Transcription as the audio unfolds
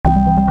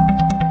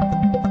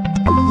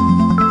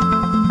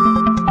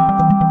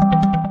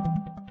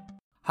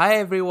Hi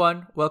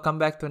everyone, welcome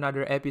back to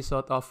another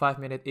episode of 5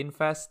 Minute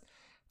Invest.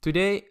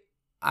 Today,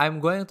 I'm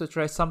going to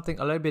try something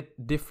a little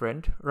bit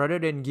different. Rather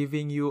than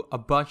giving you a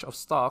bunch of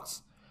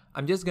stocks,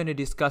 I'm just going to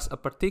discuss a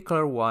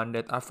particular one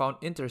that I found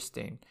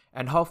interesting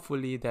and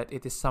hopefully that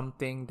it is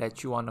something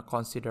that you want to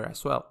consider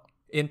as well.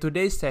 In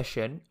today's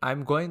session,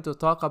 I'm going to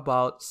talk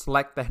about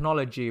Slack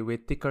Technology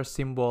with ticker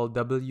symbol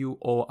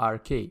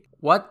WORK.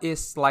 What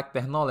is Slack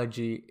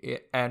Technology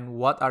and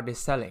what are they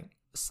selling?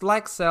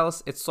 Slack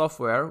sells its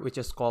software, which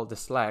is called the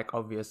Slack,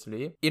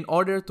 obviously, in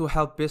order to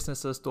help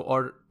businesses to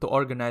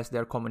organize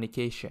their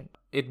communication.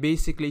 It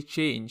basically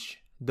changed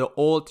the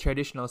old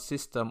traditional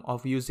system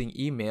of using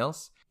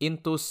emails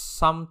into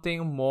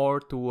something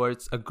more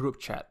towards a group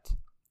chat.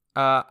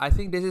 I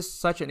think this is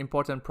such an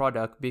important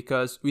product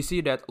because we see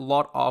that a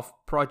lot of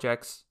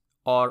projects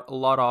or a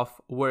lot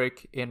of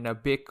work in a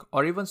big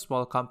or even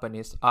small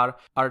companies are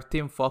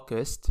team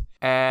focused,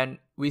 and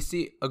we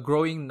see a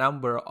growing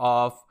number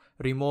of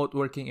remote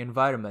working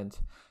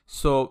environment.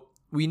 So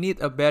we need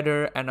a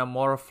better and a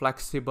more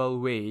flexible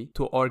way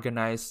to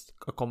organize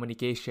a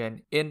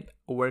communication in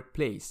a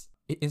workplace.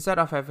 Instead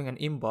of having an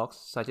inbox,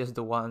 such as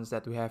the ones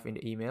that we have in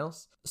the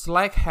emails,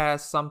 Slack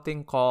has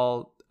something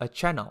called a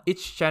channel.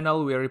 Each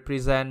channel will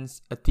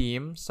represent a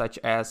team, such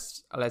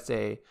as, let's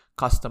say,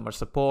 customer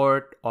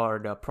support or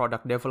the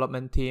product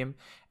development team.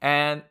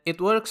 And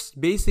it works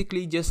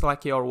basically just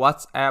like your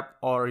WhatsApp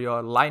or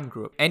your Line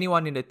group.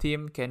 Anyone in the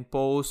team can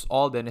post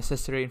all the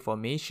necessary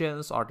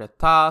informations or the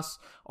tasks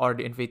or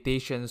the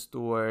invitations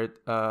toward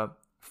a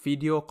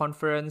video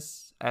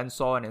conference and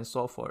so on and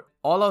so forth.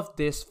 All of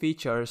these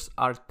features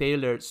are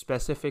tailored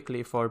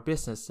specifically for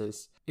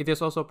businesses. It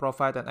is also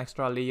provide an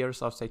extra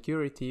layers of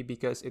security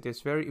because it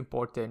is very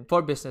important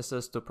for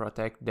businesses to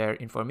protect their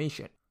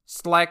information.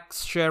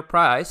 Slack's share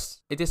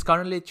price, it is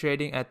currently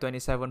trading at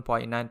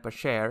 27.9 per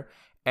share.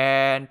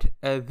 And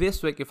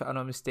this week, if I'm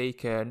not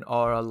mistaken,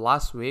 or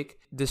last week,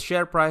 the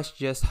share price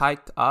just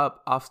hiked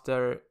up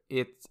after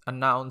it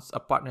announced a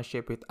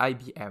partnership with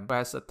IBM, who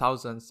has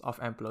thousands of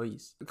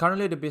employees.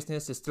 Currently, the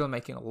business is still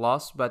making a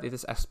loss, but it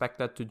is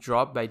expected to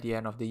drop by the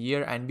end of the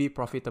year and be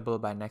profitable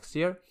by next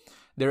year.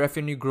 The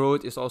revenue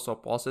growth is also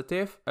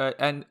positive,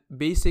 and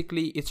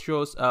basically it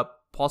shows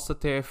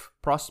positive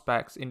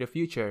prospects in the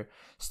future,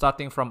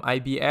 starting from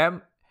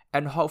IBM,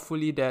 and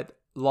hopefully that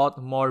a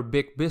lot more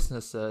big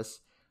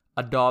businesses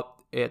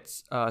adopt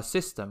its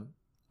system.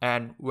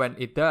 And when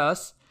it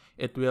does,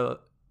 it will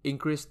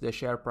increase the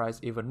share price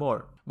even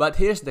more. But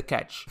here's the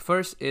catch.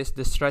 First is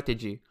the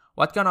strategy.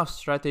 What kind of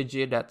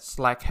strategy that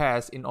Slack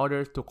has in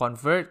order to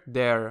convert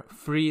their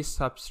free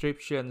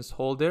subscriptions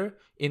holder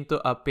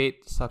into a paid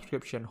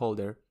subscription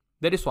holder?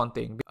 That is one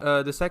thing.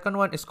 The second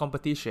one is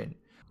competition.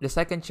 The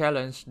second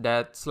challenge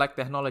that Slack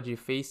Technology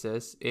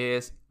faces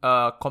is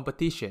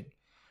competition.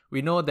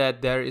 We know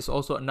that there is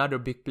also another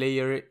big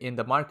player in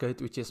the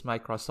market, which is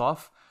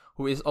Microsoft,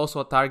 who is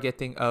also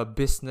targeting a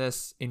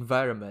business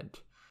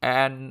environment.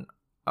 And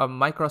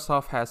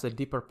Microsoft has a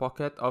deeper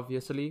pocket,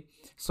 obviously.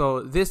 So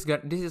this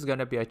is going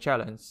to be a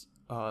challenge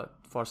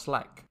for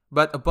Slack.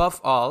 But above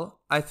all,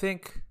 I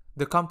think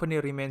the company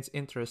remains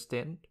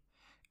interesting.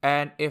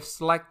 And if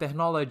Slack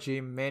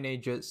Technology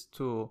manages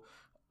to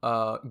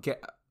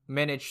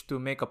manage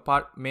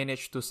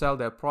to sell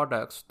their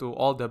products to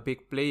all the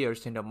big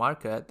players in the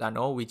market. I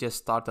know we just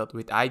started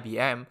with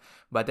IBM,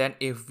 but then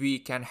if we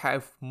can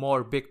have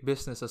more big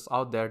businesses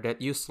out there that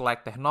use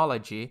Slack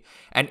Technology,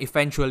 and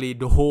eventually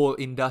the whole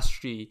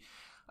industry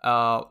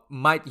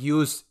might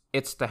use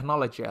its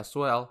technology as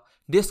well,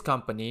 this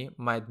company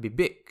might be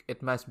big.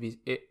 It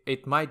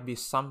might be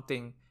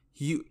something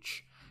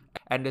huge.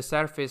 And the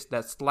service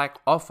that Slack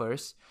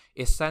offers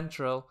is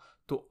central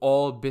to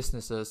all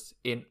businesses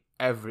in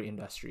every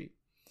industry.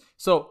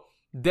 So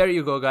there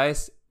you go,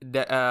 guys,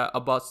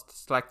 about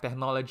Slack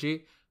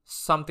Technology.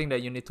 Something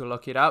that you need to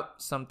look it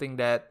up, something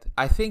that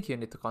I think you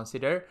need to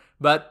consider.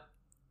 But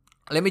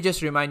let me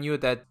just remind you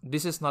that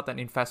this is not an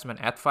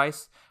investment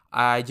advice.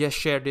 I just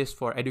share this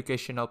for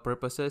educational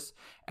purposes.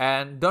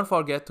 And don't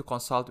forget to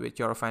consult with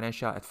your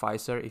financial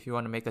advisor if you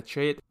want to make a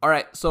trade.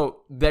 Alright,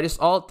 so that is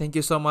all. Thank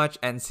you so much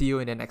and see you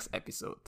in the next episode.